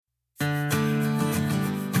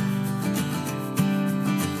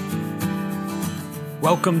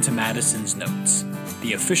Welcome to Madison's Notes,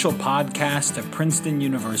 the official podcast of Princeton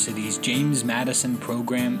University's James Madison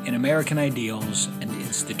Program in American Ideals and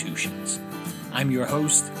Institutions. I'm your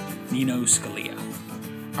host, Nino Scalia.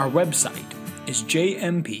 Our website is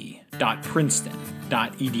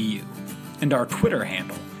jmp.princeton.edu, and our Twitter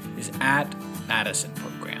handle is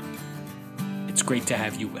 @MadisonProgram. It's great to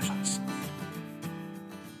have you with us.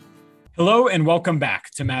 Hello and welcome back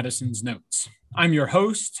to Madison's Notes. I'm your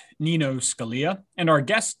host, Nino Scalia, and our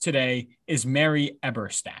guest today is Mary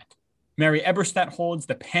Eberstadt. Mary Eberstadt holds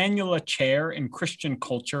the Panula Chair in Christian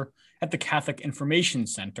Culture at the Catholic Information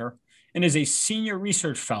Center and is a senior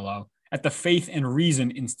research fellow at the Faith and Reason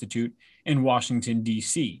Institute in Washington,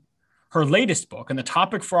 D.C. Her latest book, and the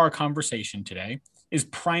topic for our conversation today, is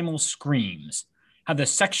Primal Screams: How the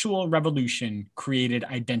Sexual Revolution Created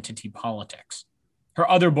Identity Politics. Her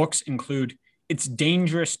other books include It's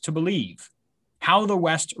Dangerous to Believe, How the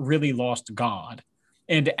West Really Lost God,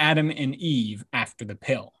 and Adam and Eve After the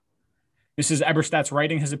Pill. Mrs. Eberstadt's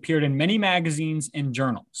writing has appeared in many magazines and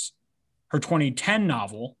journals. Her 2010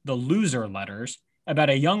 novel, The Loser Letters, about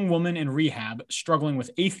a young woman in rehab struggling with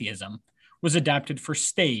atheism, was adapted for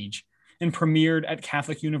stage and premiered at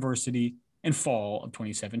Catholic University in fall of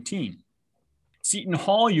 2017. Seton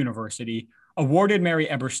Hall University awarded Mary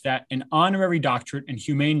Eberstadt an honorary doctorate in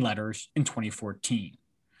humane letters in 2014.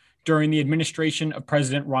 During the administration of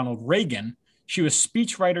President Ronald Reagan, she was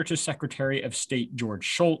speechwriter to Secretary of State George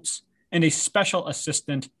Shultz and a special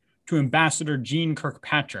assistant to Ambassador Jeane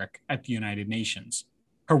Kirkpatrick at the United Nations.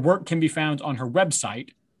 Her work can be found on her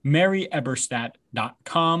website,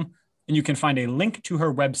 maryeberstadt.com, and you can find a link to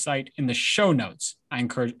her website in the show notes. I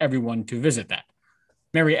encourage everyone to visit that.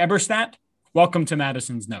 Mary Eberstadt, welcome to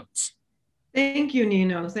Madison's Notes. Thank you,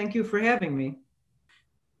 Nino. Thank you for having me.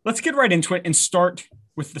 Let's get right into it and start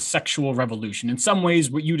with the sexual revolution. In some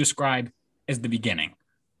ways, what you describe as the beginning.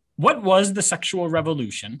 What was the sexual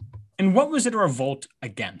revolution, and what was it a revolt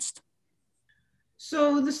against?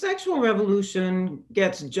 So the sexual revolution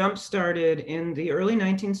gets jump-started in the early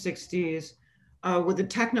 1960s with a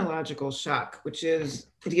technological shock, which is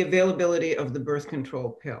the availability of the birth control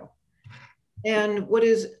pill. And what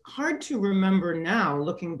is hard to remember now,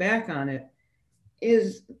 looking back on it,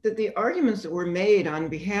 is that the arguments that were made on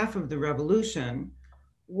behalf of the revolution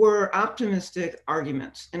were optimistic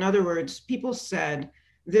arguments. In other words, people said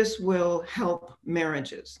this will help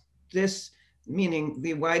marriages. This meaning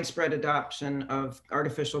the widespread adoption of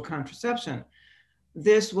artificial contraception.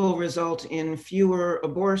 This will result in fewer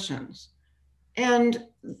abortions. And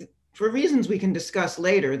for reasons we can discuss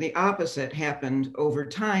later, the opposite happened over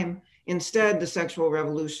time. Instead, the sexual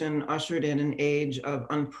revolution ushered in an age of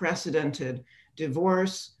unprecedented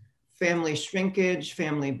divorce, family shrinkage,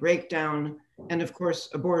 family breakdown, and of course,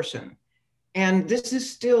 abortion. And this is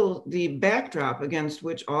still the backdrop against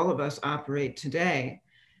which all of us operate today.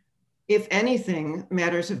 If anything,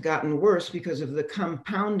 matters have gotten worse because of the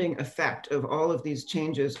compounding effect of all of these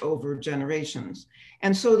changes over generations.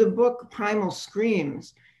 And so the book Primal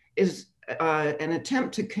Screams is an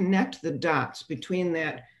attempt to connect the dots between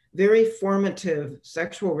that very formative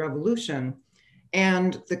sexual revolution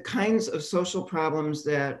and the kinds of social problems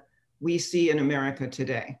that we see in America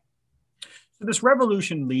today. So this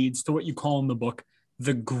revolution leads to what you call in the book,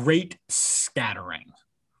 the Great Scattering.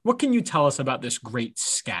 What can you tell us about this Great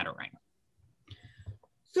Scattering?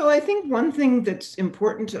 So I think one thing that's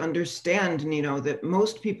important to understand, Nino, that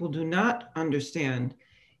most people do not understand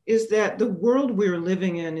is that the world we're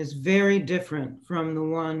living in is very different from the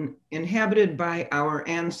one inhabited by our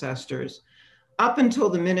ancestors up until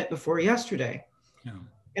the minute before yesterday. Yeah.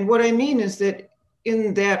 And what I mean is that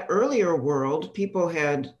in that earlier world, people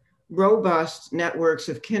had robust networks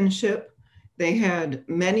of kinship. They had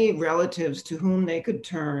many relatives to whom they could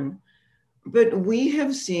turn. But we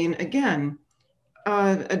have seen, again,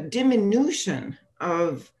 a diminution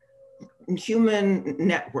of human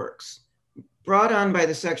networks brought on by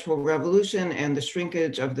the sexual revolution and the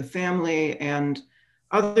shrinkage of the family and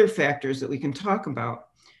other factors that we can talk about.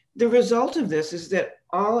 The result of this is that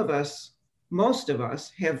all of us, most of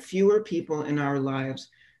us, have fewer people in our lives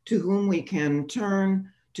to whom we can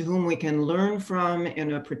turn, to whom we can learn from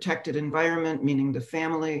in a protected environment, meaning the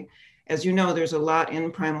family. As you know, there's a lot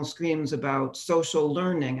in Primal Screams about social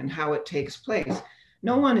learning and how it takes place.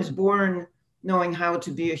 No one is born knowing how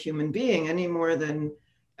to be a human being any more than,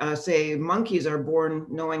 say, monkeys are born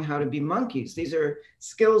knowing how to be monkeys. These are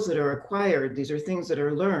skills that are acquired. These are things that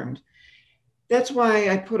are learned. That's why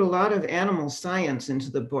I put a lot of animal science into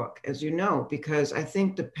the book, as you know, because I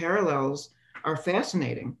think the parallels are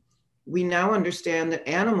fascinating. We now understand that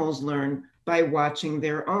animals learn by watching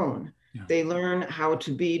their own. Yeah. They learn how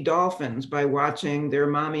to be dolphins by watching their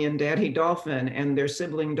mommy and daddy dolphin and their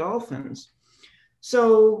sibling dolphins.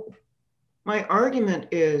 So my argument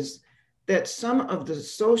is that some of the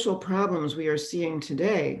social problems we are seeing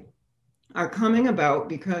today are coming about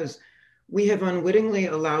because we have unwittingly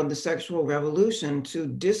allowed the sexual revolution to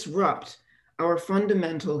disrupt our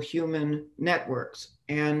fundamental human networks.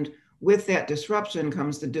 And with that disruption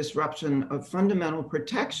comes the disruption of fundamental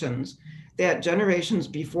protections that generations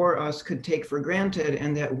before us could take for granted,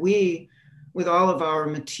 and that we, with all of our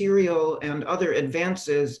material and other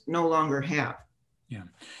advances, no longer have. Yeah.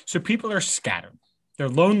 So people are scattered. They're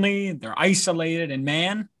lonely, they're isolated, and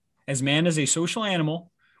man is a social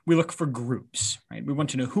animal, we look for groups, right? We want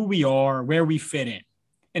to know who we are, where we fit in.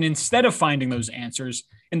 And instead of finding those answers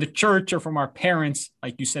in the church or from our parents,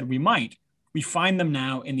 like you said, we find them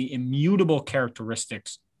now in the immutable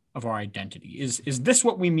characteristics of our identity. Is this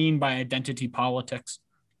what we mean by identity politics?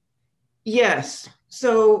 Yes.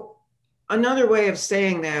 So another way of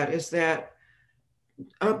saying that is that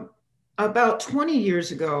about 20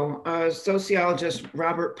 years ago, sociologist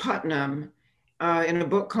Robert Putnam, in a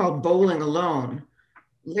book called Bowling Alone,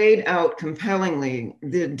 laid out compellingly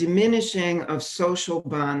the diminishing of social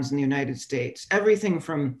bonds in the United States. Everything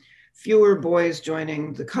from fewer boys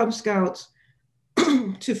joining the Cub Scouts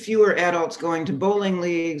to fewer adults going to bowling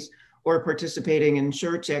leagues or participating in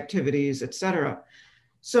church activities, et cetera.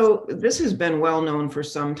 So this has been well known for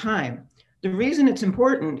some time. The reason it's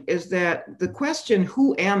important is that the question,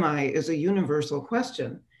 who am I, is a universal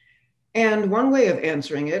question. And one way of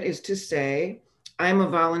answering it is to say, I'm a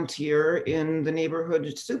volunteer in the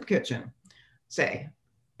neighborhood soup kitchen, say.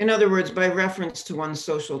 In other words, by reference to one's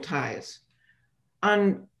social ties.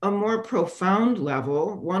 On a more profound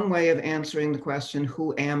level, one way of answering the question,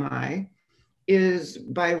 who am I, is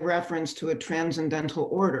by reference to a transcendental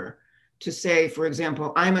order. To say, for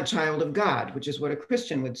example, I'm a child of God, which is what a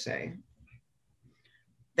Christian would say.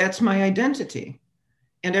 That's my identity.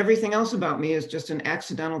 And everything else about me is just an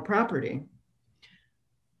accidental property.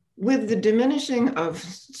 With the diminishing of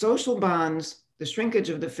social bonds, the shrinkage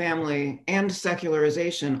of the family, and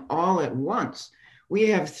secularization all at once, we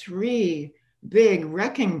have three big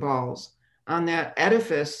wrecking balls on that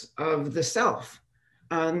edifice of the self,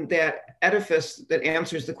 on that edifice that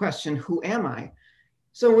answers the question, who am I?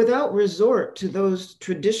 So without resort to those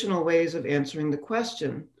traditional ways of answering the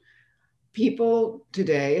question, people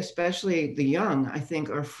today, especially the young, I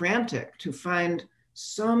think, are frantic to find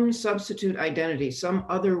some substitute identity, some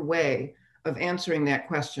other way of answering that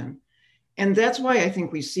question. And that's why I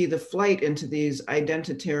think we see the flight into these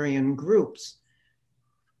identitarian groups.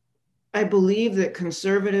 I believe that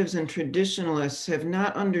conservatives and traditionalists have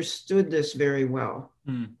not understood this very well.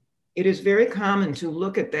 It is very common to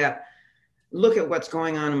look at what's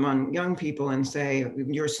going on among young people and say,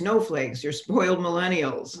 you're snowflakes, you're spoiled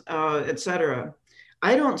millennials, et cetera.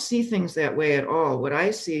 I don't see things that way at all. What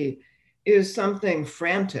I see is something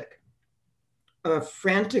frantic, a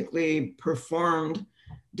frantically performed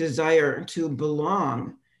desire to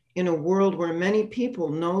belong in a world where many people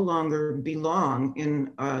no longer belong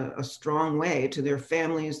in a strong way to their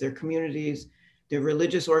families, their communities, their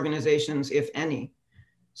religious organizations, if any.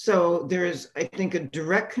 So there's, I think, a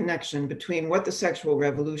direct connection between what the sexual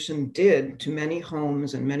revolution did to many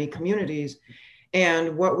homes and many communities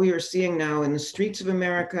and what we are seeing now in the streets of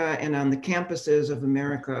America and on the campuses of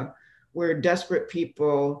America, where desperate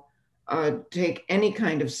people take any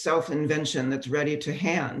kind of self-invention that's ready to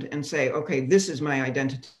hand and say, okay, this is my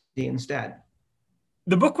identity instead.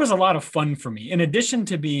 The book was a lot of fun for me. In addition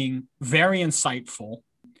to being very insightful,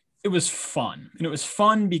 it was fun. And it was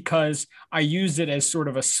fun because I used it as sort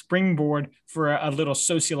of a springboard for a little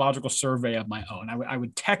sociological survey of my own. I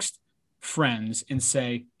would text friends and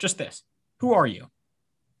say, just this, who are you?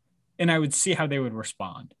 And I would see how they would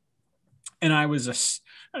respond. And I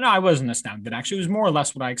wasn't astounded. Actually, it was more or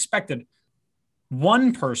less what I expected.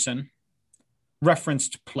 One person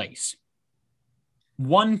referenced place.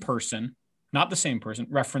 One person, not the same person,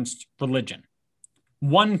 referenced religion.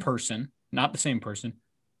 One person, not the same person,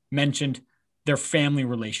 mentioned their family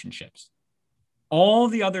relationships. All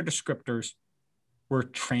the other descriptors were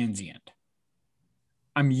transient.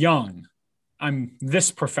 I'm young. I'm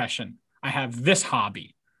this profession. I have this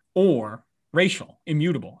hobby. Or racial,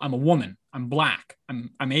 immutable. I'm a woman. I'm Black.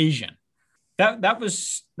 I'm Asian. That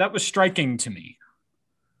was striking to me.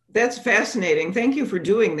 That's fascinating. Thank you for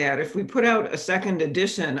doing that. If we put out a second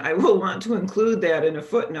edition, I will want to include that in a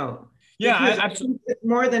footnote. Yeah, absolutely. It's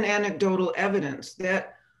more than anecdotal evidence.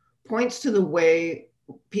 That points to the way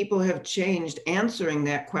people have changed answering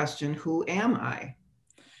that question, who am I?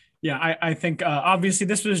 Yeah, I think obviously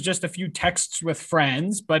this was just a few texts with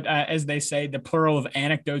friends, but as they say, the plural of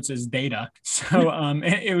anecdotes is data. So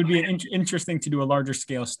it would be interesting to do a larger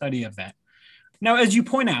scale study of that. Now, as you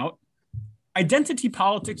point out, identity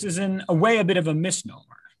politics is in a way a bit of a misnomer.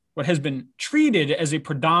 What has been treated as a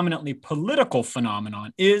predominantly political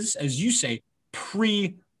phenomenon is, as you say,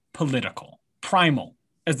 pre-political, primal,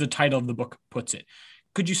 as the title of the book puts it.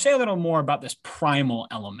 Could you say a little more about this primal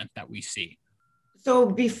element that we see? So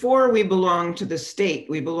before we belong to the state,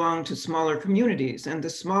 we belong to smaller communities, and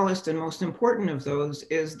the smallest and most important of those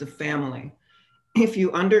is the family. If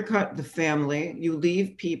you undercut the family, you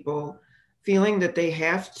leave people feeling that they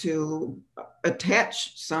have to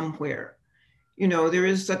attach somewhere. You know, there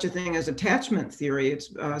is such a thing as attachment theory.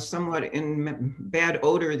 It's somewhat in bad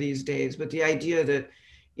odor these days, but the idea that,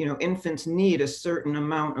 you know, infants need a certain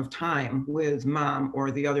amount of time with mom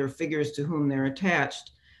or the other figures to whom they're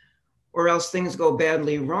attached, or else things go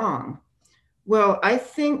badly wrong. Well, I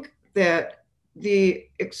think that the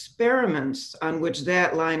experiments on which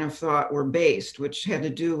that line of thought were based, which had to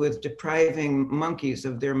do with depriving monkeys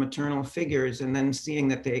of their maternal figures and then seeing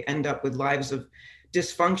that they end up with lives of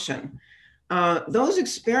dysfunction, those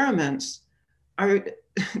experiments are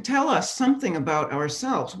tell us something about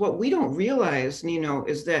ourselves. What we don't realize, Nino,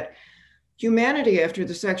 is that humanity after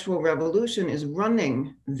the sexual revolution is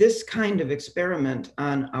running this kind of experiment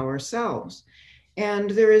on ourselves. And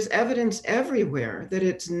there is evidence everywhere that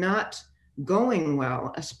it's not going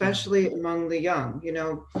well, especially among the young. You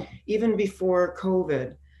know, even before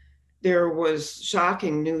COVID, there was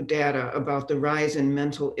shocking new data about the rise in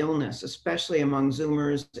mental illness, especially among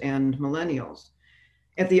Zoomers and millennials.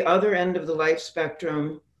 At the other end of the life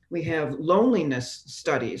spectrum, we have loneliness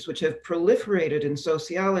studies, which have proliferated in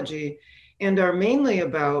sociology and are mainly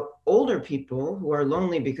about older people who are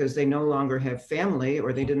lonely because they no longer have family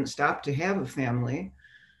or they didn't stop to have a family.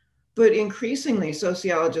 But increasingly,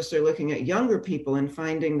 sociologists are looking at younger people and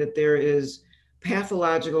finding that there is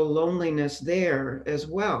pathological loneliness there as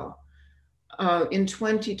well. In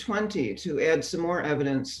 2020, to add some more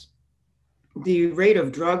evidence, the rate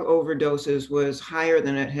of drug overdoses was higher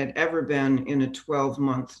than it had ever been in a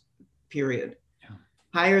 12-month period,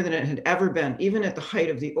 higher than it had ever been, even at the height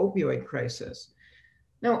of the opioid crisis.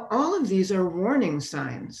 Now, all of these are warning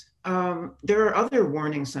signs. There are other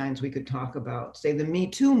warning signs we could talk about. Say the Me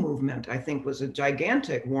Too movement, I think, was a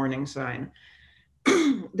gigantic warning sign.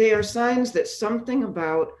 They are signs that something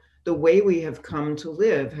about the way we have come to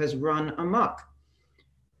live has run amok.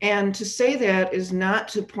 And to say that is not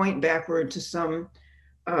to point backward to some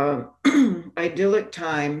idyllic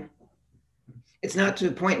time. It's not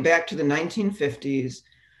to point back to the 1950s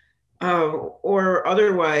or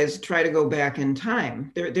otherwise try to go back in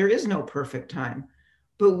time. There is no perfect time.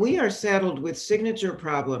 But we are saddled with signature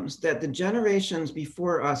problems that the generations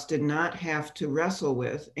before us did not have to wrestle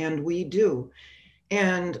with, and we do.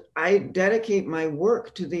 And I dedicate my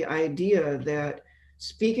work to the idea that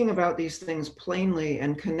speaking about these things plainly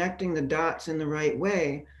and connecting the dots in the right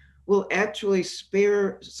way will actually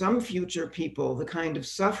spare some future people the kind of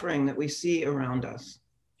suffering that we see around us.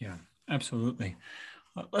 Yeah, absolutely.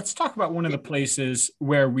 Let's talk about one of the places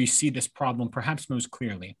where we see this problem perhaps most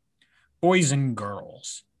clearly: boys and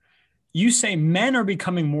girls. You say men are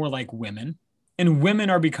becoming more like women and women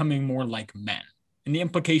are becoming more like men. And the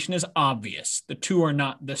implication is obvious. The two are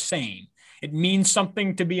not the same. It means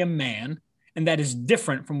something to be a man, and that is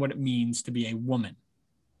different from what it means to be a woman.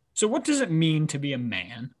 So what does it mean to be a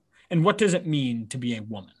man, and what does it mean to be a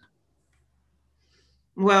woman?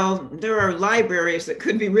 Well, there are libraries that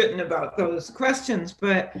could be written about those questions,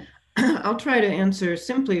 but I'll try to answer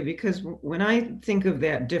simply because when I think of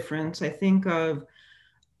that difference, I think of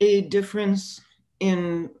a difference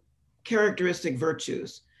in characteristic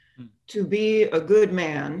virtues. To be a good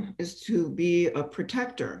man is to be a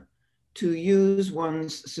protector, to use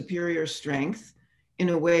one's superior strength in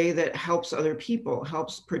a way that helps other people,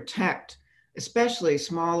 helps protect, especially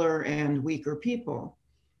smaller and weaker people.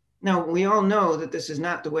 Now, we all know that this is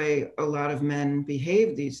not the way a lot of men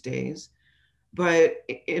behave these days, but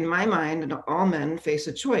in my mind, all men face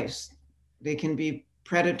a choice. They can be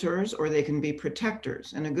predators or they can be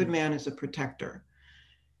protectors, and a good man is a protector.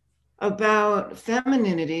 About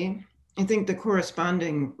femininity, I think the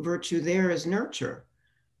corresponding virtue there is nurture.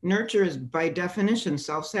 Nurture is by definition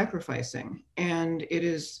self-sacrificing, and it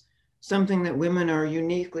is something that women are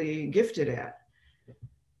uniquely gifted at.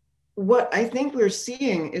 What I think we're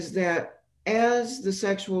seeing is that as the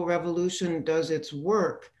sexual revolution does its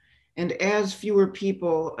work, and as fewer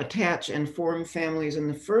people attach and form families in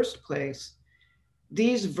the first place,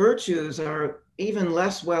 these virtues are even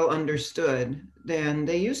less well understood than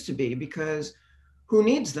they used to be, because who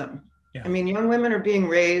needs them? Yeah. I mean, young women are being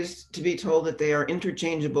raised to be told that they are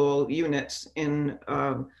interchangeable units in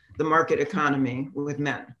the market economy with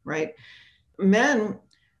men, right? Men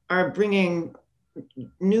are bringing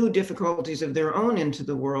new difficulties of their own into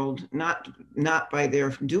the world, not by their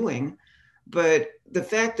doing, but the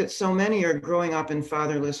fact that so many are growing up in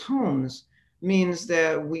fatherless homes means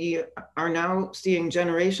that we are now seeing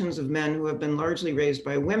generations of men who have been largely raised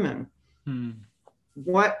by women.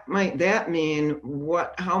 What might that mean?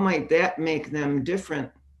 How might that make them different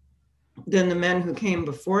than the men who came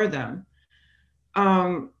before them?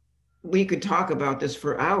 We could talk about this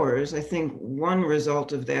for hours. I think one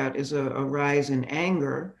result of that is a rise in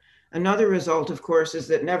anger. Another result, of course, is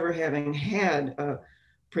that never having had a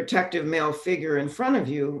protective male figure in front of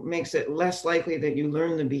you makes it less likely that you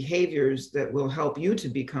learn the behaviors that will help you to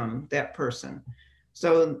become that person.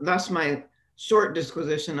 So that's my short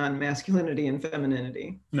disquisition on masculinity and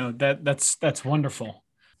femininity. No, that's wonderful.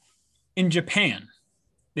 In Japan,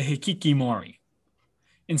 the hikikomori.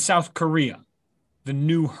 In South Korea, the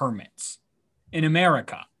new hermits. In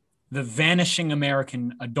America, the vanishing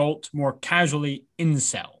American adult, more casually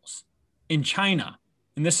incels. In China,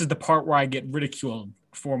 and this is the part where I get ridiculed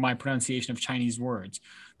for my pronunciation of Chinese words,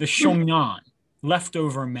 the Shongnan,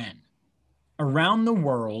 leftover men. Around the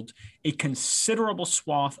world, a considerable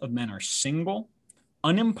swath of men are single,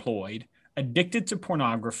 unemployed, addicted to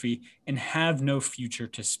pornography, and have no future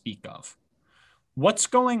to speak of. What's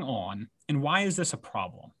going on, and why is this a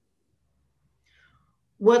problem?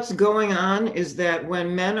 What's going on is that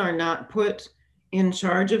when men are not put in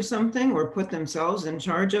charge of something or put themselves in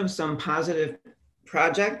charge of some positive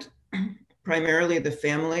project, primarily the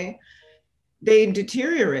family, they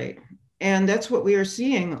deteriorate. And that's what we are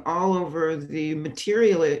seeing all over the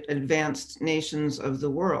materially advanced nations of the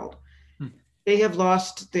world. They have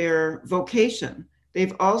lost their vocation.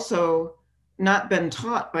 They've also not been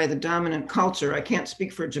taught by the dominant culture. I can't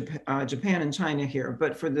speak for Japan and China here,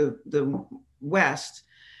 but for the West,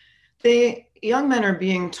 young men are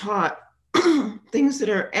being taught things that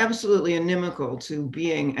are absolutely inimical to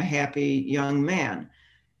being a happy young man.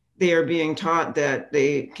 They are being taught that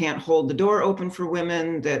they can't hold the door open for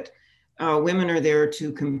women, that women are there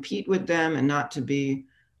to compete with them and not to be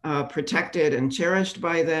protected and cherished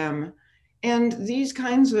by them. And these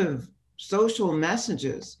kinds of social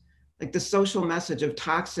messages, like the social message of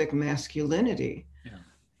toxic masculinity,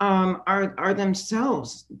 are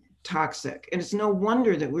themselves toxic. And it's no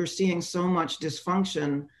wonder that we're seeing so much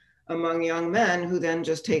dysfunction among young men who then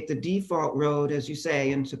just take the default road, as you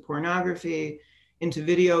say, into pornography, into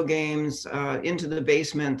video games, into the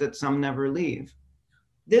basement that some never leave.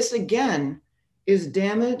 This, again, is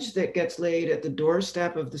damage that gets laid at the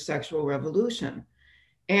doorstep of the sexual revolution,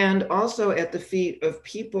 and also at the feet of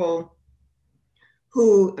people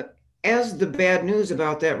who, as the bad news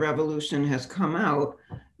about that revolution has come out,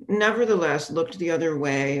 nevertheless looked the other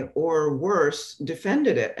way, or worse,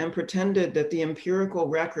 defended it and pretended that the empirical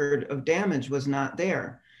record of damage was not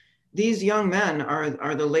there. These young men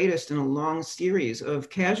are the latest in a long series of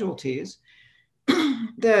casualties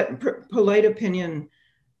that polite opinion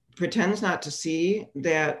pretends not to see,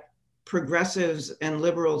 that progressives and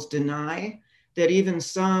liberals deny, that even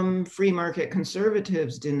some free market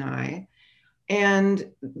conservatives deny.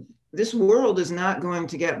 And this world is not going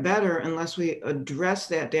to get better unless we address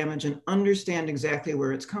that damage and understand exactly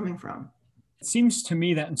where it's coming from. It seems to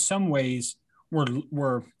me that in some ways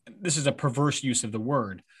we're this is a perverse use of the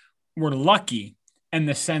word. We're lucky in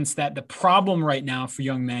the sense that the problem right now for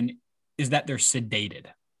young men is that they're sedated.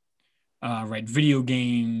 Right? Video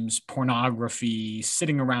games, pornography,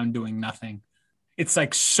 sitting around doing nothing. It's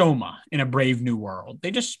like Soma in A Brave New World.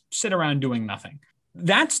 They just sit around doing nothing.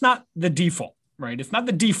 That's not the default, right? It's not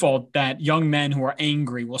the default that young men who are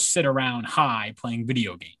angry will sit around high playing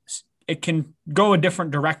video games. It can go a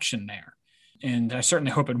different direction there. And I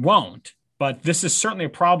certainly hope it won't. But this is certainly a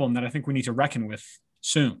problem that I think we need to reckon with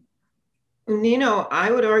soon. Nino,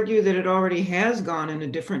 I would argue that it already has gone in a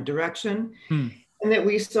different direction. And that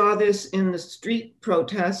we saw this in the street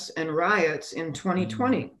protests and riots in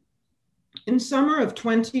 2020. In summer of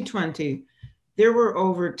 2020, there were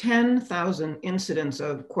over 10,000 incidents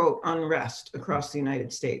of, quote, unrest across the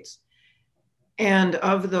United States. And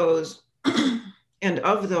of those,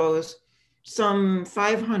 some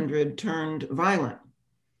 500 turned violent.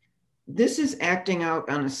 This is acting out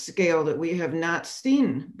on a scale that we have not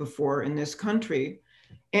seen before in this country.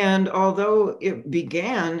 And although it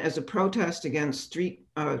began as a protest against street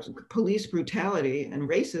police brutality and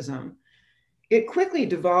racism, it quickly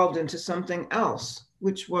devolved into something else,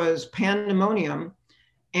 which was pandemonium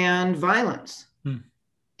and violence.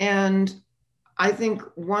 And I think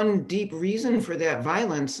one deep reason for that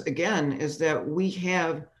violence, again, is that we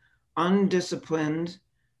have undisciplined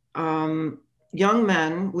young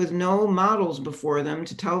men with no models before them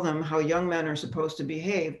to tell them how young men are supposed to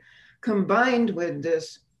behave, combined with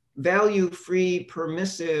this value-free,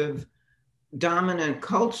 permissive, dominant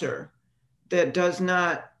culture that does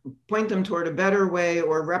not point them toward a better way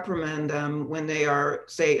or reprimand them when they are,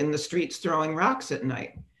 say, in the streets throwing rocks at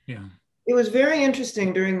night. Yeah. It was very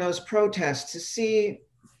interesting during those protests to see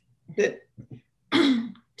that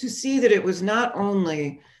it was not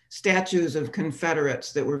only statues of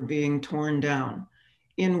Confederates that were being torn down.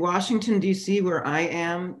 In Washington, D.C., where I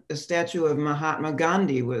am, a statue of Mahatma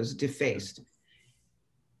Gandhi was defaced.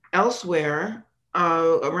 Elsewhere,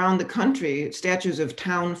 around the country, statues of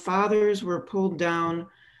town fathers were pulled down,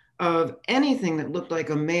 of anything that looked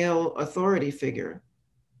like a male authority figure.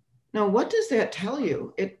 Now, what does that tell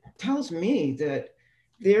you? It tells me that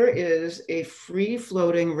there is a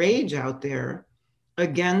free-floating rage out there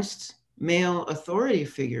against male authority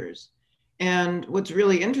figures. And what's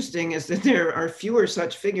really interesting is that there are fewer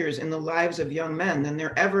such figures in the lives of young men than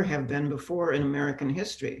there ever have been before in American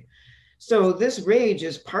history. So this rage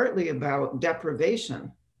is partly about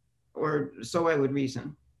deprivation, or so I would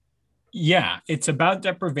reason. Yeah, it's about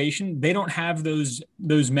deprivation. They don't have those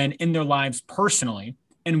men in their lives personally.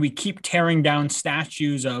 And we keep tearing down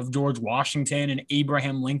statues of George Washington and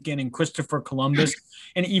Abraham Lincoln and Christopher Columbus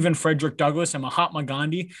and even Frederick Douglass and Mahatma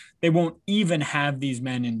Gandhi. They won't even have these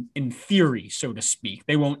men in theory, so to speak.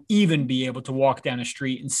 They won't even be able to walk down a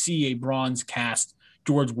street and see a bronze cast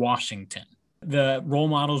George Washington. The role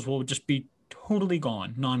models will just be totally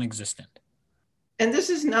gone, non-existent. And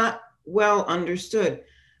this is not well understood.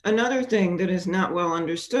 Another thing that is not well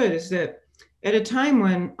understood is that at a time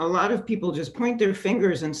when a lot of people just point their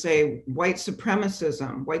fingers and say white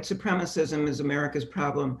supremacism is America's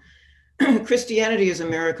problem, Christianity is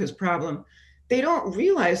America's problem, they don't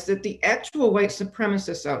realize that the actual white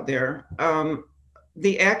supremacists out there,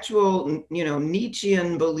 the actual,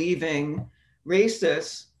 Nietzschean believing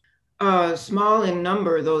racists, small in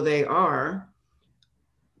number though they are,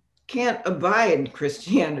 can't abide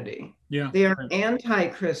Christianity. Yeah, they are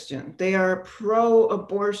anti-Christian. They are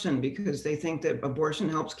pro-abortion because they think that abortion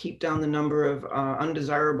helps keep down the number of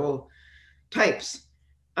undesirable types.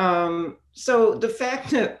 So the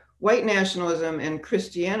fact that white nationalism and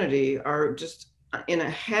Christianity are just in a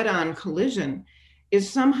head-on collision is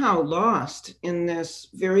somehow lost in this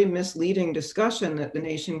very misleading discussion that the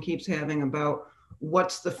nation keeps having about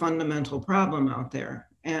what's the fundamental problem out there.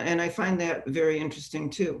 And I find that very interesting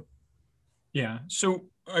too. Yeah. So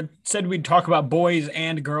I said we'd talk about boys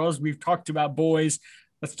and girls. We've talked about boys.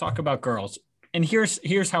 Let's talk about girls. And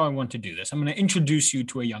here's how I want to do this. I'm going to introduce you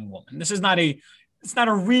to a young woman. It's not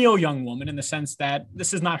a real young woman in the sense that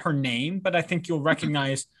this is not her name, but I think you'll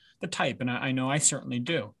recognize the type. And I know I certainly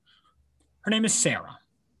do. Her name is Sarah.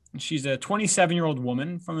 And she's a 27-year-old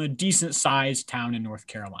woman from a decent sized town in North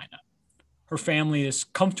Carolina. Her family is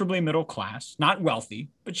comfortably middle class, not wealthy,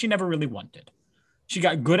 but she never really wanted. She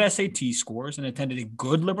got good SAT scores and attended a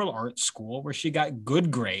good liberal arts school where she got good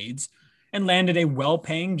grades and landed a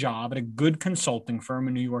well-paying job at a good consulting firm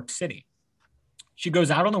in New York City. She goes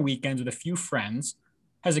out on the weekends with a few friends,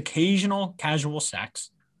 has occasional casual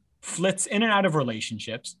sex, flits in and out of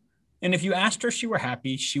relationships, and if you asked her if she were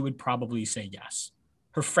happy, she would probably say yes.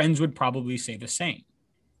 Her friends would probably say the same.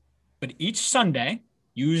 But each Sunday,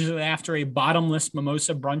 usually after a bottomless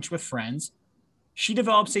mimosa brunch with friends, she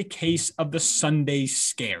develops a case of the Sunday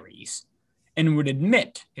scaries and would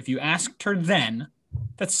admit, if you asked her then,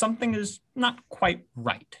 that something is not quite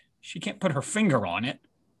right. She can't put her finger on it,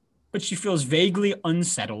 but she feels vaguely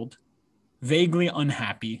unsettled, vaguely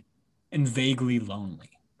unhappy, and vaguely lonely.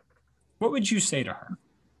 What would you say to her?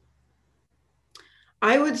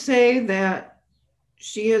 I would say that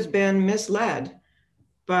she has been misled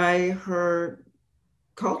by her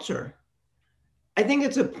culture. I think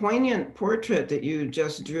it's a poignant portrait that you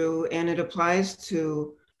just drew, and it applies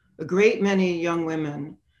to a great many young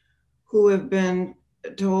women who have been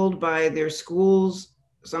told by their schools,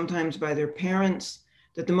 sometimes by their parents,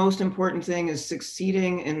 that the most important thing is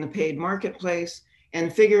succeeding in the paid marketplace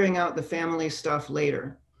and figuring out the family stuff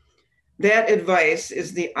later. That advice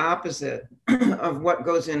is the opposite of what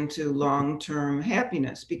goes into long-term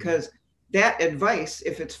happiness, because that advice,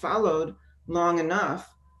 if it's followed long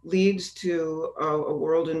enough, leads to a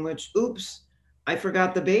world in which, oops, I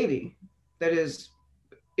forgot the baby. That is,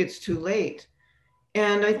 it's too late.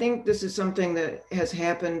 And I think this is something that has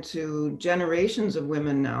happened to generations of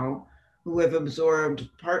women now who have absorbed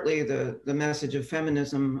partly the message of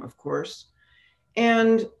feminism, of course.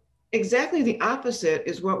 And exactly the opposite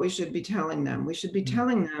is what we should be telling them. We should be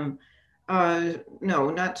telling them, no,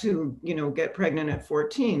 not to, get pregnant at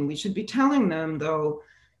 14. We should be telling them, though,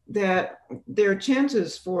 that their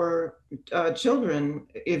chances for children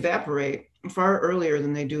evaporate far earlier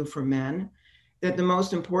than they do for men, that the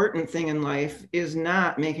most important thing in life is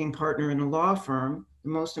not making partner in a law firm. The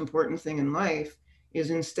most important thing in life is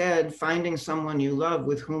instead finding someone you love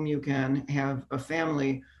with whom you can have a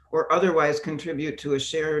family or otherwise contribute to a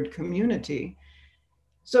shared community.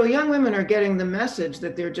 So young women are getting the message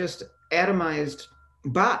that they're just atomized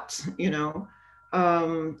bots,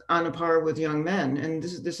 on a par with young men. And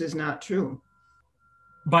this is not true.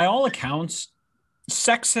 By all accounts,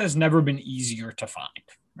 sex has never been easier to find.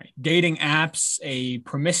 Right? Dating apps, a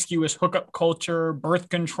promiscuous hookup culture, birth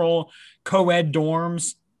control, co-ed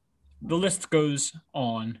dorms, the list goes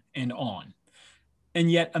on and on.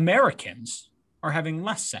 And yet Americans are having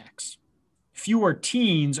less sex. Fewer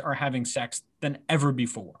teens are having sex than ever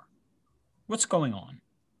before. What's going on?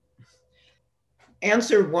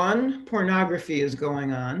 Answer one, pornography is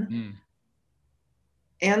going on.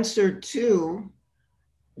 Answer two,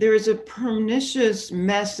 there is a pernicious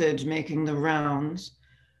message making the rounds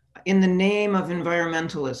in the name of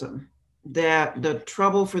environmentalism, that the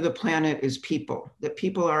trouble for the planet is people, that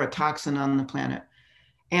people are a toxin on the planet,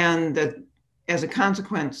 and that as a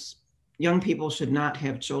consequence, young people should not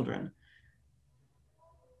have children.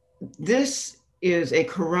 This is a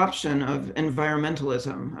corruption of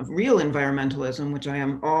environmentalism, of real environmentalism, which I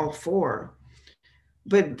am all for.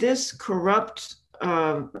 But this corrupt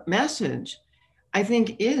message, I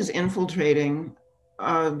think, is infiltrating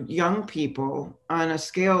young people on a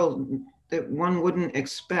scale that one wouldn't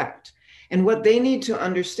expect. And what they need to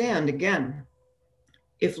understand, again,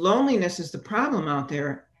 if loneliness is the problem out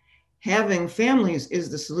there, having families is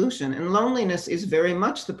the solution. And loneliness is very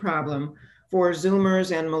much the problem for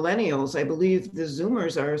Zoomers and millennials. I believe the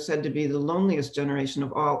Zoomers are said to be the loneliest generation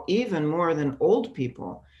of all, even more than old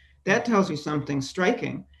people. That tells you something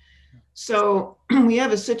striking. So we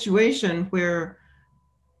have a situation where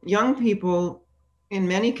young people, in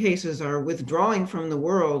many cases, are withdrawing from the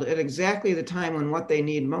world at exactly the time when what they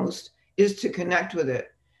need most is to connect with it.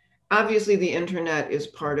 Obviously, the internet is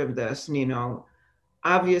part of this,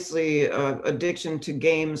 Obviously, addiction to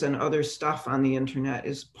games and other stuff on the internet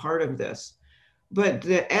is part of this. But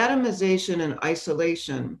the atomization and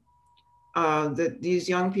isolation that these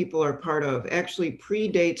young people are part of actually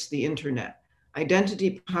predates the internet.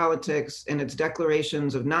 Identity politics and its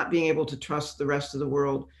declarations of not being able to trust the rest of the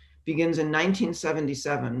world begins in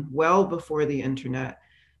 1977, well before the internet.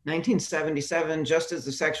 1977, just as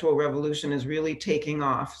the sexual revolution is really taking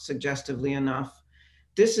off, suggestively enough.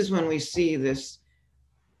 This is when we see this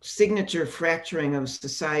signature fracturing of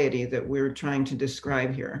society that we're trying to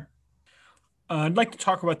describe here. I'd like to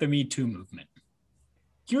talk about the Me Too movement.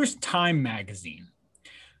 Here's Time magazine.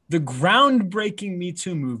 The groundbreaking Me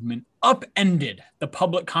Too movement upended the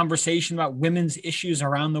public conversation about women's issues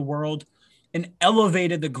around the world and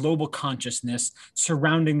elevated the global consciousness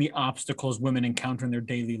surrounding the obstacles women encounter in their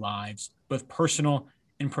daily lives, both personal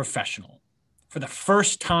and professional. For the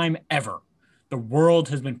first time ever, the world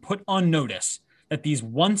has been put on notice that these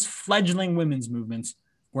once fledgling women's movements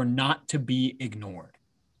were not to be ignored.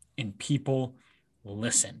 And people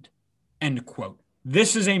listened. End quote.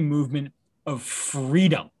 This is a movement of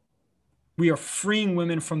freedom. We are freeing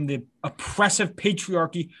women from the oppressive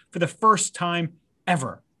patriarchy for the first time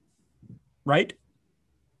ever. Right?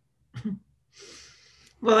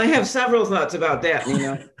 Well, I have several thoughts about that,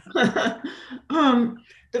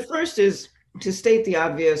 The first is to state the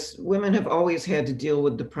obvious. Women have always had to deal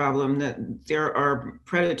with the problem that there are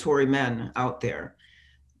predatory men out there.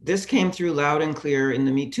 This came through loud and clear in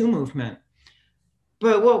the Me Too movement.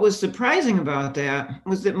 But what was surprising about that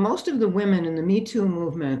was that most of the women in the Me Too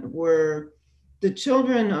movement were the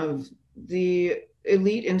children of the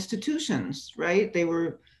elite institutions, right? They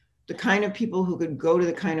were the kind of people who could go to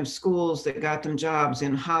the kind of schools that got them jobs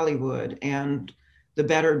in Hollywood and the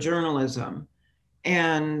better journalism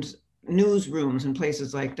and newsrooms and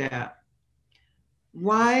places like that.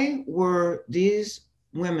 Why were these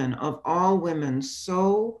women, of all women,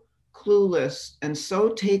 so clueless and so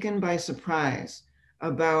taken by surprise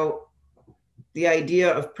about the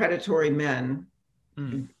idea of predatory men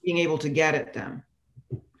being able to get at them?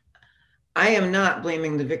 I am not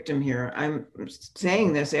blaming the victim here. I'm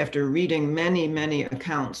saying this after reading many, many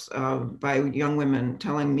accounts by young women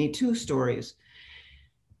telling Me Too stories.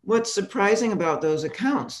 What's surprising about those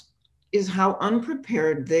accounts is how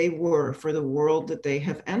unprepared they were for the world that they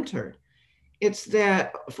have entered. It's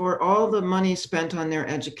that for all the money spent on their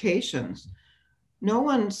educations, no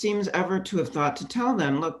one seems ever to have thought to tell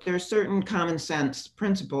them, look, there's certain common sense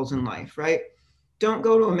principles in life, right? Don't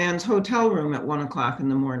go to a man's hotel room at 1 o'clock in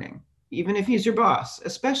the morning, even if he's your boss,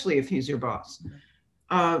 especially if he's your boss.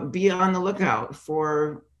 Be on the lookout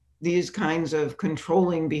for these kinds of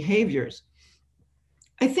controlling behaviors.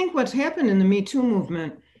 I think what's happened in the Me Too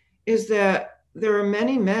movement is that there are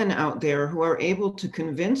many men out there who are able to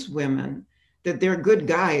convince women that they're good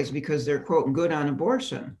guys because they're, quote, good on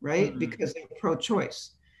abortion, right? Mm-hmm. Because they're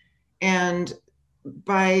pro-choice. And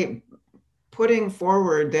by putting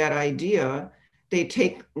forward that idea, they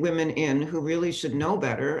take women in who really should know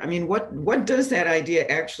better. I mean, what does that idea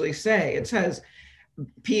actually say? It says,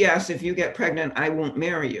 P.S., if you get pregnant, I won't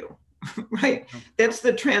marry you, right? That's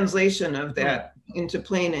the translation of that into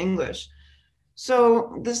plain English.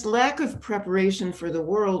 So this lack of preparation for the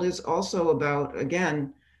world is also about,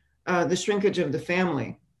 again, the shrinkage of the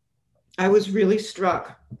family. I was really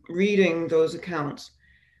struck reading those accounts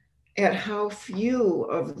at how few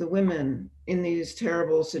of the women in these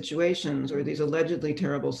terrible situations, or these allegedly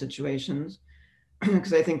terrible situations,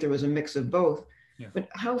 because I think there was a mix of both, but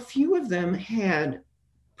how few of them had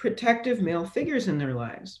protective male figures in their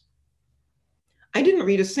lives. I didn't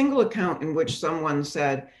read a single account in which someone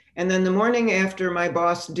said, and then the morning after my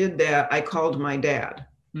boss did that, I called my dad.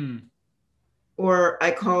 Or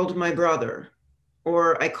I called my brother,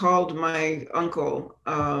 or I called my uncle.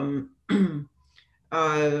 I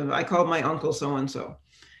called my uncle so-and-so.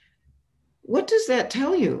 What does that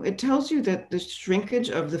tell you? It tells you that the shrinkage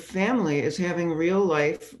of the family is having real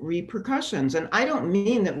life repercussions. And I don't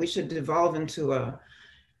mean that we should devolve into a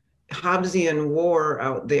Hobbesian war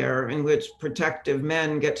out there in which protective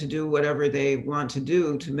men get to do whatever they want to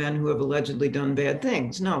do to men who have allegedly done bad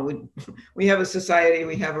things. No, we have a society,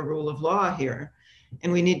 we have a rule of law here,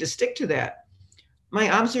 and we need to stick to that. My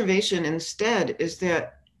observation instead is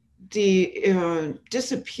that the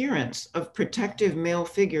disappearance of protective male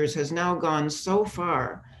figures has now gone so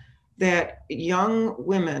far that young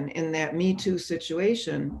women in that Me Too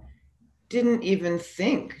situation didn't even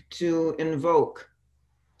think to invoke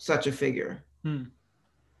such a figure.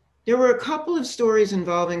 There were a couple of stories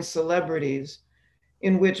involving celebrities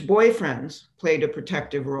in which boyfriends played a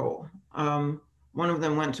protective role. One of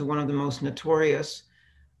them went to one of the most notorious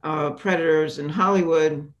predators in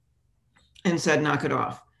Hollywood and said, knock it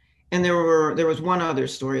off. And there was one other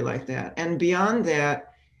story like that. And beyond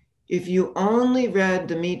that, if you only read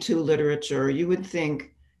the Me Too literature, you would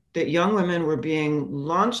think that young women were being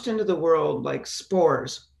launched into the world like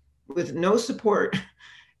spores with no support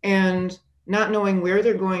and not knowing where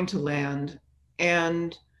they're going to land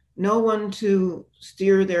and no one to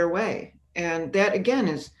steer their way. And that, again,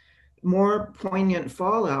 is more poignant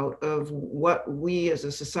fallout of what we as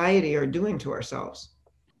a society are doing to ourselves.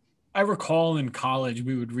 I recall in college,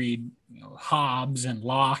 we would read Hobbes and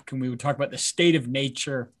Locke, and we would talk about the state of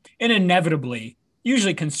nature. And inevitably,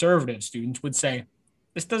 usually conservative students would say,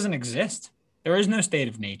 this doesn't exist. There is no state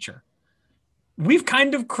of nature. We've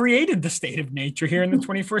kind of created the state of nature here in the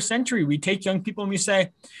 21st century. We take young people and we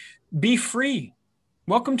say, be free.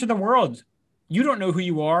 Welcome to the world. You don't know who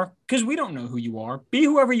you are because we don't know who you are. Be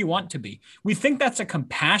whoever you want to be. We think that's a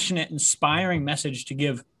compassionate, inspiring message to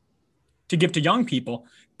give to young people.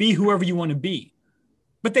 Be whoever you want to be.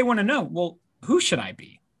 But they want to know, well, who should I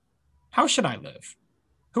be? How should I live?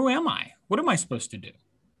 Who am I? What am I supposed to do?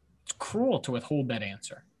 It's cruel to withhold that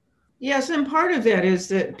answer. Yes, and part of that is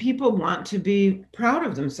that people want to be proud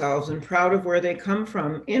of themselves and proud of where they come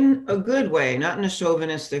from in a good way, not in a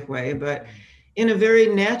chauvinistic way, but in a very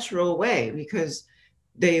natural way, because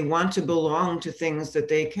they want to belong to things that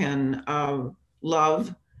they can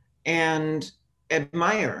love and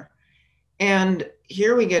admire. And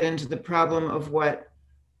here we get into the problem of what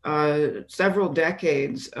several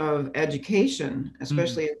decades of education,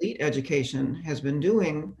 especially elite education, has been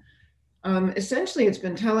doing. Essentially, it's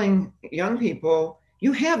been telling young people,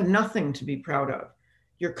 you have nothing to be proud of.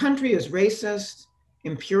 Your country is racist,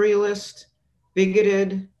 imperialist,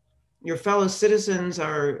 bigoted. Your fellow citizens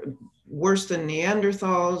are worse than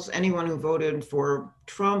Neanderthals. Anyone who voted for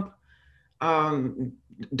Trump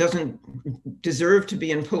doesn't deserve to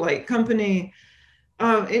be in polite company.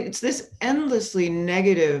 It's this endlessly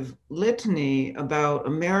negative litany about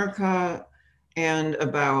America and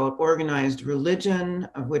about organized religion,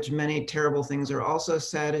 of which many terrible things are also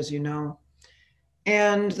said, as you know.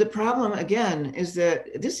 And the problem, again, is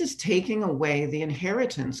that this is taking away the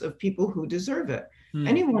inheritance of people who deserve it.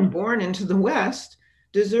 Anyone born into the West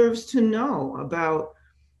deserves to know about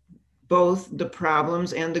both the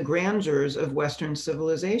problems and the grandeurs of Western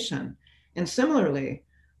civilization. And similarly,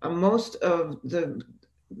 most of the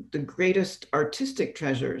the greatest artistic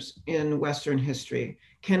treasures in Western history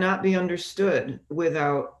cannot be understood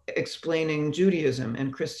without explaining Judaism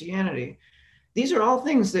and Christianity. These are all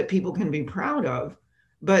things that people can be proud of,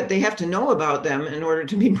 but they have to know about them in order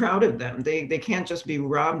to be proud of them. They can't just be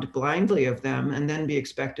robbed blindly of them and then be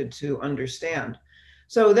expected to understand.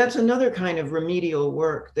 So that's another kind of remedial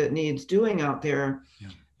work that needs doing out there,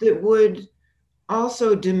 that would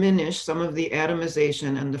also diminish some of the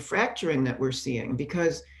atomization and the fracturing that we're seeing.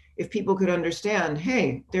 Because if people could understand,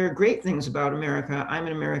 hey, there are great things about America. I'm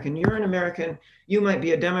an American, you're an American, you might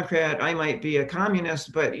be a Democrat, I might be a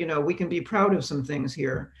communist, but we can be proud of some things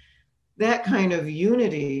here. That kind of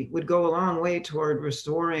unity would go a long way toward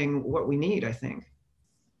restoring what we need, I think.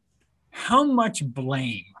 How much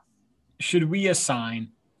blame should we assign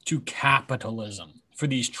to capitalism for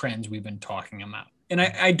these trends we've been talking about? And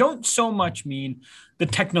I don't so much mean the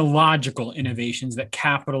technological innovations that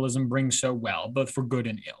capitalism brings so well, both for good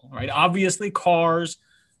and ill, right? Obviously, cars,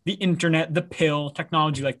 the internet, the pill,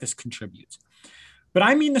 technology like this contributes. But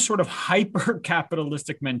I mean the sort of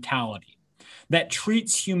hyper-capitalistic mentality that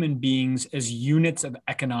treats human beings as units of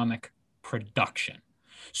economic production.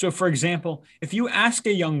 So, for example, if you ask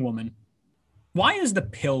a young woman, why is the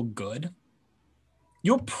pill good?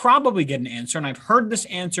 You'll probably get an answer, and I've heard this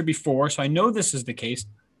answer before, so I know this is the case.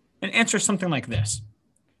 An answer is something like this.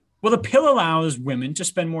 Well, the pill allows women to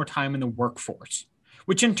spend more time in the workforce,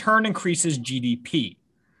 which in turn increases GDP,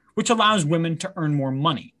 which allows women to earn more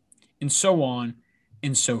money, and so on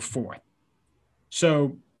and so forth.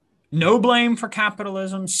 So no blame for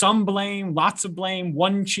capitalism, some blame, lots of blame,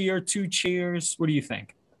 one cheer, two cheers. What do you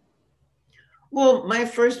think? Well, my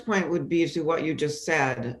first point would be to what you just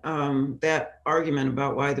said. That argument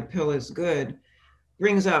about why the pill is good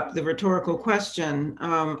brings up the rhetorical question,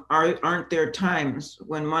 aren't there times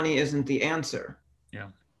when money isn't the answer? Yeah.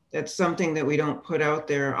 That's something that we don't put out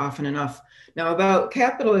there often enough. Now, about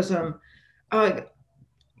capitalism,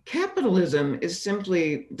 capitalism is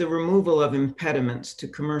simply the removal of impediments to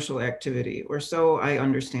commercial activity, or so I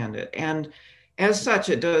understand it. And as such,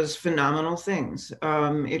 it does phenomenal things.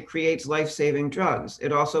 It creates life-saving drugs.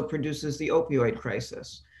 It also produces the opioid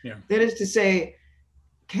crisis. Yeah. That is to say,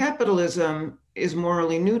 capitalism is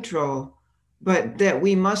morally neutral, but that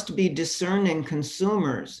we must be discerning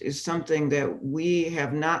consumers is something that we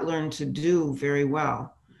have not learned to do very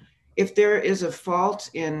well. If there is a fault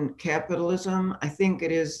in capitalism, I think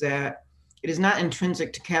it is that it is not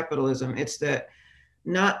intrinsic to capitalism. It's that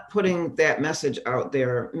not putting that message out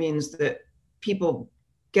there means that people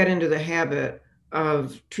get into the habit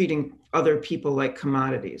of treating other people like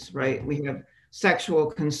commodities, right? We have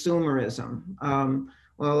sexual consumerism.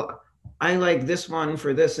 Well, I like this one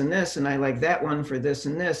for this and this, and I like that one for this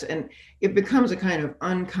and this. And it becomes a kind of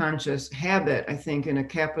unconscious habit, I think, in a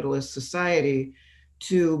capitalist society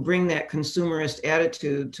to bring that consumerist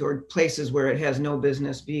attitude toward places where it has no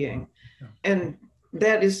business being. Yeah. And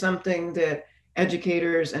that is something that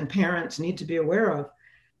educators and parents need to be aware of.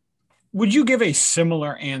 Would you give a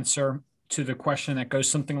similar answer to the question that goes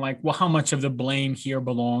something like, well, how much of the blame here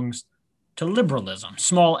belongs to liberalism,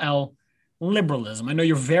 small L liberalism? I know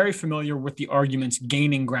you're very familiar with the arguments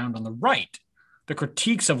gaining ground on the right, the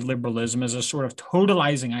critiques of liberalism as a sort of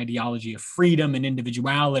totalizing ideology of freedom and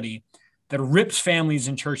individuality that rips families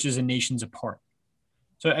and churches and nations apart.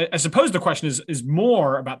 So I suppose the question is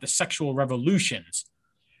more about the sexual revolution's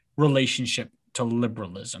relationship to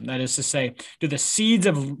liberalism. That is to say, do the seeds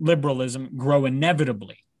of liberalism grow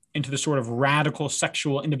inevitably into the sort of radical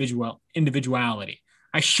sexual individuality?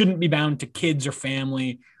 I shouldn't be bound to kids or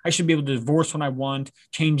family. I should be able to divorce when I want,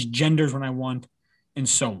 change genders when I want, and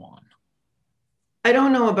so on. I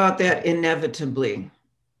don't know about that inevitably.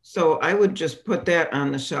 So I would just put that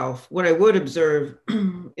on the shelf. What I would observe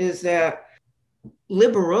is that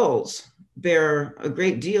liberals bear a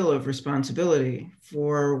great deal of responsibility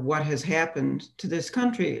for what has happened to this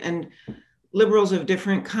country, and liberals of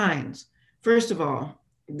different kinds. First of all,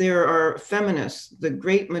 there are feminists, the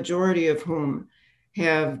great majority of whom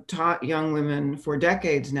have taught young women for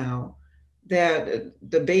decades now that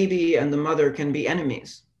the baby and the mother can be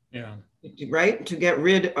enemies. Yeah. Right? To get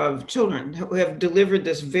rid of children, who have delivered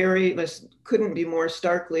this couldn't be more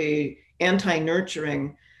starkly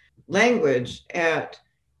anti-nurturing language at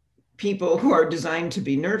people who are designed to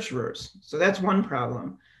be nurturers. So that's one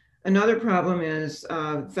problem. Another problem is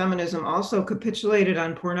feminism also capitulated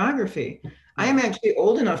on pornography. I am actually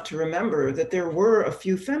old enough to remember that there were a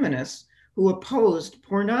few feminists who opposed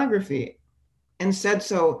pornography and said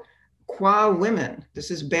so qua women.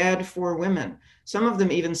 This is bad for women. Some of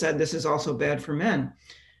them even said this is also bad for men.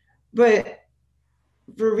 But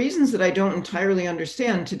for reasons that I don't entirely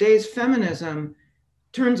understand, today's feminism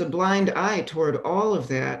turns a blind eye toward all of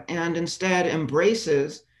that and instead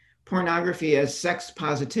embraces pornography as sex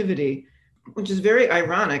positivity, which is very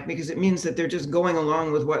ironic because it means that they're just going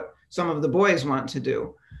along with what some of the boys want to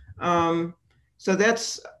do. So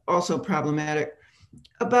that's also problematic.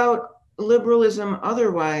 About liberalism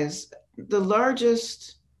otherwise, the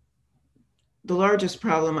largest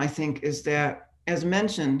problem, I think, is that, as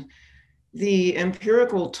mentioned, the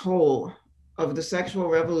empirical toll of the sexual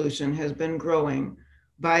revolution has been growing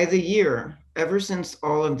by the year ever since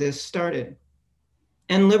all of this started.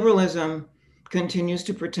 And liberalism continues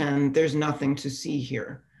to pretend there's nothing to see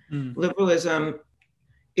here. Liberalism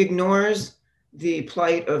ignores the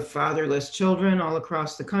plight of fatherless children all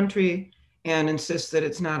across the country and insists that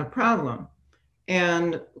it's not a problem.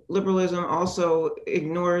 And liberalism also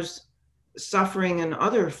ignores suffering in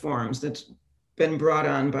other forms that's been brought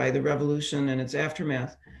on by the revolution and its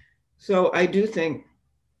aftermath. So I do think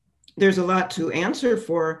there's a lot to answer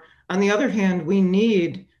for. On the other hand, we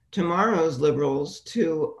need tomorrow's liberals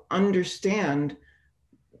to understand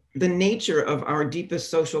the nature of our deepest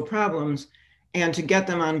social problems and to get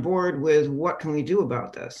them on board with what can we do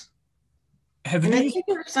about this. I think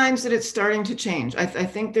there are signs that it's starting to change. I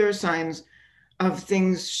think there are signs of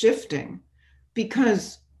things shifting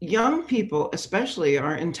because young people especially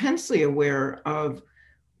are intensely aware of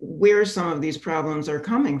where some of these problems are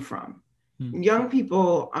coming from. Young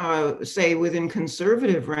people, say within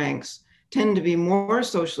conservative ranks, tend to be more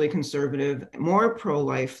socially conservative, more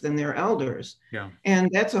pro-life than their elders. Yeah. And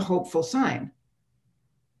that's a hopeful sign.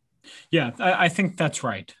 Yeah, I think that's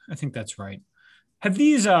right. Have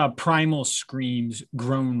these primal screams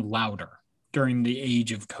grown louder during the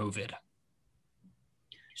age of COVID?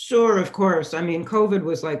 Sure, of course. I mean, COVID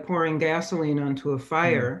was like pouring gasoline onto a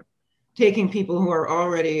fire, taking people who are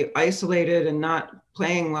already isolated and not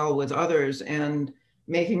playing well with others and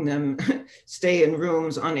making them stay in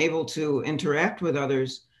rooms unable to interact with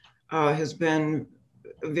others has been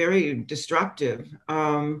very destructive.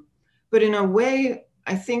 But in a way,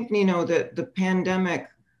 I think, Nino, that the pandemic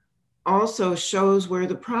also shows where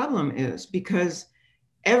the problem is because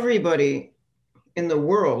everybody in the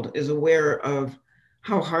world is aware of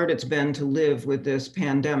how hard it's been to live with this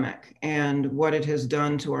pandemic and what it has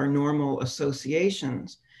done to our normal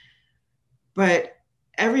associations. But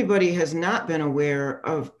everybody has not been aware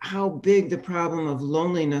of how big the problem of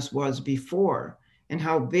loneliness was before and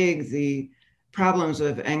how big the problems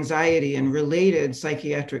of anxiety and related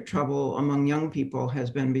psychiatric trouble among young people has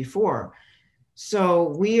been before.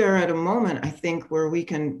 So we are at a moment, I think, where we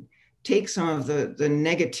can take some of the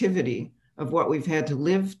negativity of what we've had to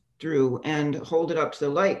live through and hold it up to the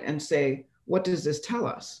light and say, what does this tell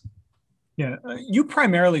us? Yeah, you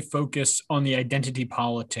primarily focus on the identity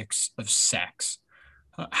politics of sex.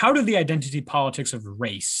 How do the identity politics of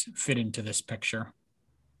race fit into this picture?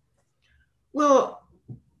 Well,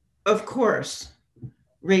 of course,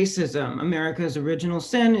 racism, America's original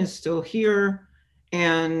sin, is still here.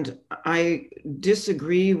 And I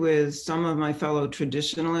disagree with some of my fellow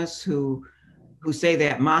traditionalists who say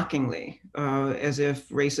that mockingly, as if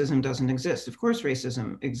racism doesn't exist. Of course,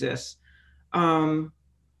 racism exists. But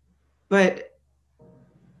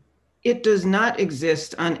it does not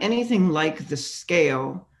exist on anything like the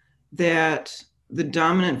scale that the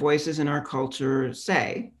dominant voices in our culture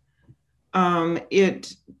say.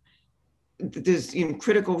 There's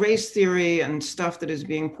critical race theory and stuff that is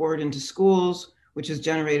being poured into schools, which has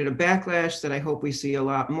generated a backlash that I hope we see a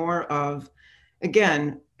lot more of.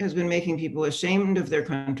 Again, has been making people ashamed of their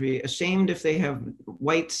country, ashamed if they have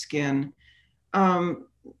white skin.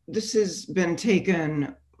 This has been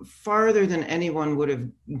taken farther than anyone would have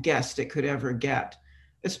guessed it could ever get,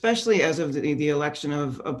 especially as of the election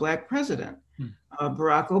of a Black president,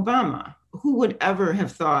 Barack Obama. Who would ever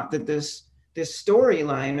have thought that this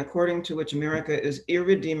storyline, according to which America is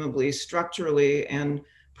irredeemably, structurally, and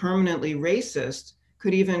permanently racist,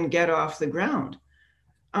 could even get off the ground?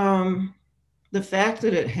 The fact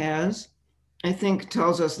that it has, I think,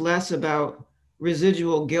 tells us less about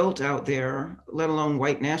residual guilt out there, let alone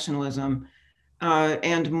white nationalism,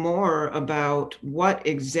 and more about what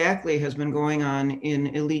exactly has been going on in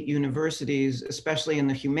elite universities, especially in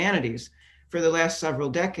the humanities, for the last several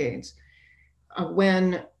decades.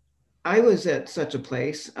 When I was at such a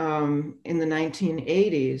place in the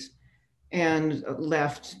 1980s and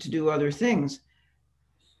left to do other things,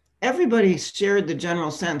 everybody shared the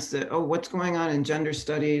general sense that, oh, what's going on in gender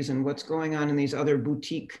studies and what's going on in these other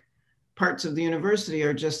boutique parts of the university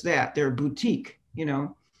are just that, they're boutique,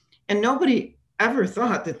 and nobody ever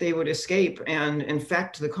thought that they would escape and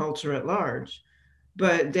infect the culture at large.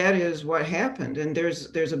 But that is what happened. And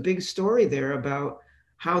there's a big story there about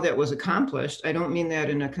how that was accomplished. I don't mean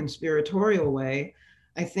that in a conspiratorial way.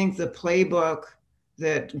 I think the playbook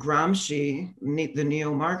that Gramsci, the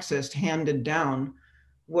neo-Marxist, handed down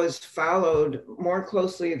was followed more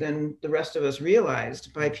closely than the rest of us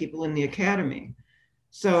realized by people in the academy.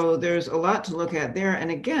 So there's a lot to look at there.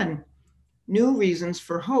 And again, new reasons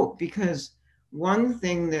for hope, because one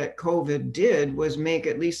thing that COVID did was make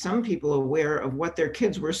at least some people aware of what their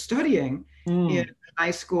kids were studying in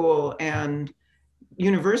high school and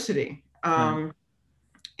university.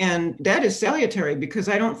 And that is salutary, because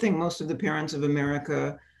I don't think most of the parents of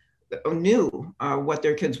America knew what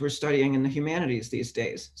their kids were studying in the humanities these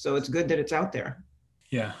days. So it's good that it's out there.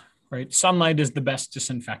 Yeah, right. Sunlight is the best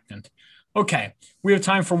disinfectant. Okay, we have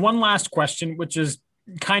time for one last question, which is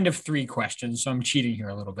kind of three questions. So I'm cheating here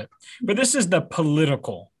a little bit. But this is the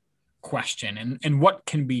political question and what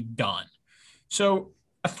can be done. So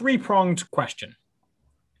a three-pronged question.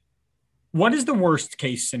 What is the worst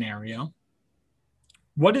case scenario?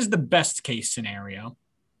 What is the best case scenario?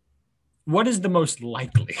 What is the most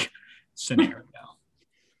likely scenario?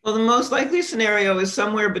 Well, the most likely scenario is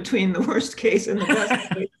somewhere between the worst case and the best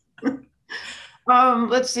case.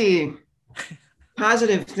 Let's see.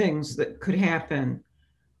 Positive things that could happen.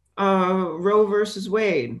 Roe versus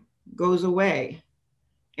Wade goes away,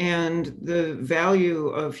 and the value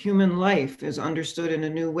of human life is understood in a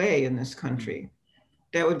new way in this country.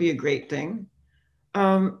 That would be a great thing.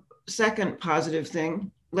 Second positive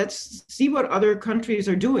thing, let's see what other countries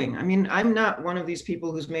are doing. I mean, I'm not one of these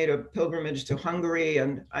people who's made a pilgrimage to Hungary,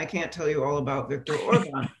 and I can't tell you all about Viktor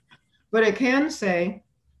Orban. But I can say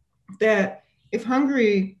that if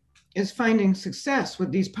Hungary is finding success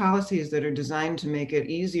with these policies that are designed to make it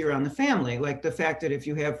easier on the family, like the fact that if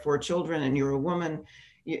you have 4 children and you're a woman,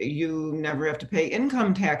 you never have to pay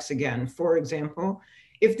income tax again, for example.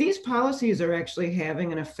 If these policies are actually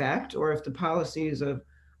having an effect, or if the policies of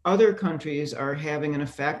other countries are having an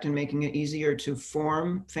effect and making it easier to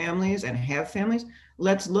form families and have families,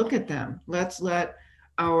 let's look at them. Let's let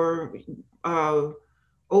our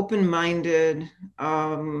open-minded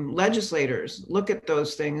legislators look at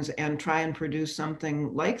those things and try and produce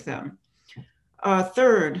something like them. A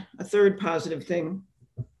third positive thing,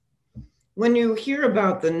 when you hear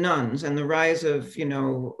about the nuns and the rise of,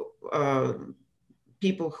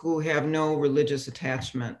 people who have no religious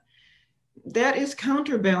attachment, that is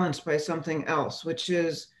counterbalanced by something else, which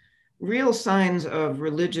is real signs of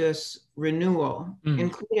religious renewal,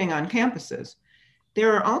 including on campuses.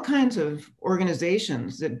 There are all kinds of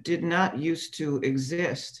organizations that did not used to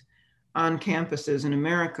exist on campuses in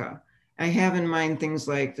America. I have in mind things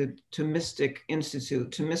like the Thomistic Institute,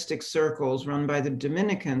 Thomistic Circles run by the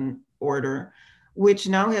Dominican Order, which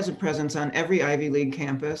now has a presence on every Ivy League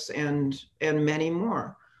campus and many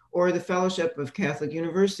more. Or the Fellowship of Catholic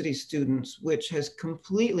University Students, which has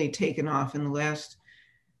completely taken off in the last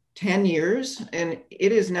 10 years, and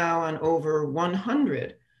it is now on over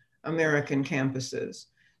 100 American campuses.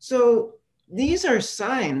 So these are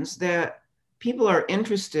signs that people are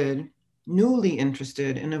newly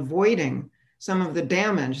interested in avoiding some of the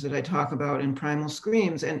damage that I talk about in Primal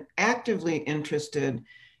Screams, and actively interested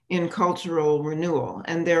in cultural renewal.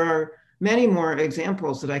 And there are many more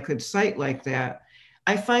examples that I could cite like that.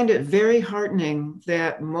 I find it very heartening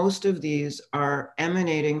that most of these are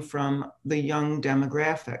emanating from the young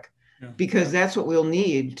demographic, because that's what we'll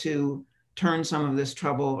need to turn some of this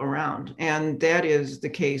trouble around. And that is the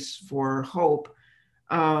case for hope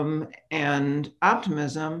and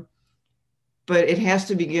optimism. But it has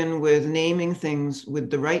to begin with naming things with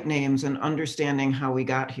the right names and understanding how we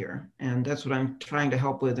got here. And that's what I'm trying to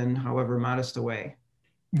help with in however modest a way.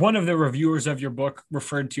 One of the reviewers of your book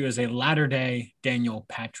referred to you as a latter-day Daniel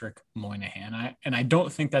Patrick Moynihan. And I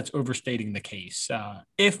don't think that's overstating the case.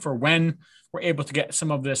 If or when we're able to get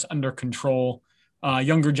some of this under control,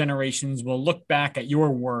 younger generations will look back at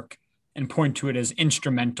your work and point to it as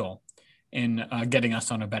instrumental in getting us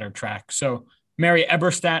on a better track. So, Mary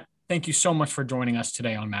Eberstadt, thank you so much for joining us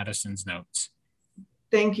today on Madison's Notes.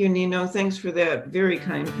 Thank you, Nino. Thanks for that very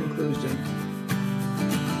kind conclusion.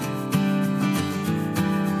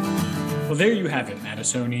 Well, there you have it,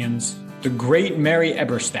 Madisonians. The great Mary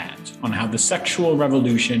Eberstadt on how the sexual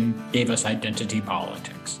revolution gave us identity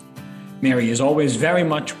politics. Mary is always very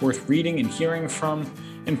much worth reading and hearing from,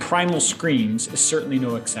 and Primal Screams is certainly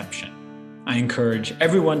no exception. I encourage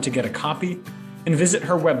everyone to get a copy and visit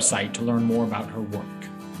her website to learn more about her work.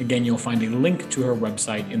 Again, you'll find a link to her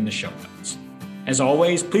website in the show notes. As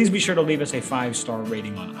always, please be sure to leave us a 5-star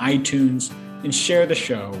rating on iTunes and share the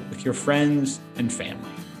show with your friends and family.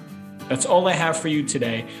 That's all I have for you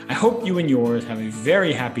today. I hope you and yours have a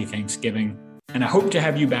very happy Thanksgiving, and I hope to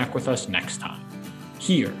have you back with us next time.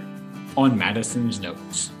 here on Madison's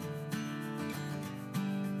Notes.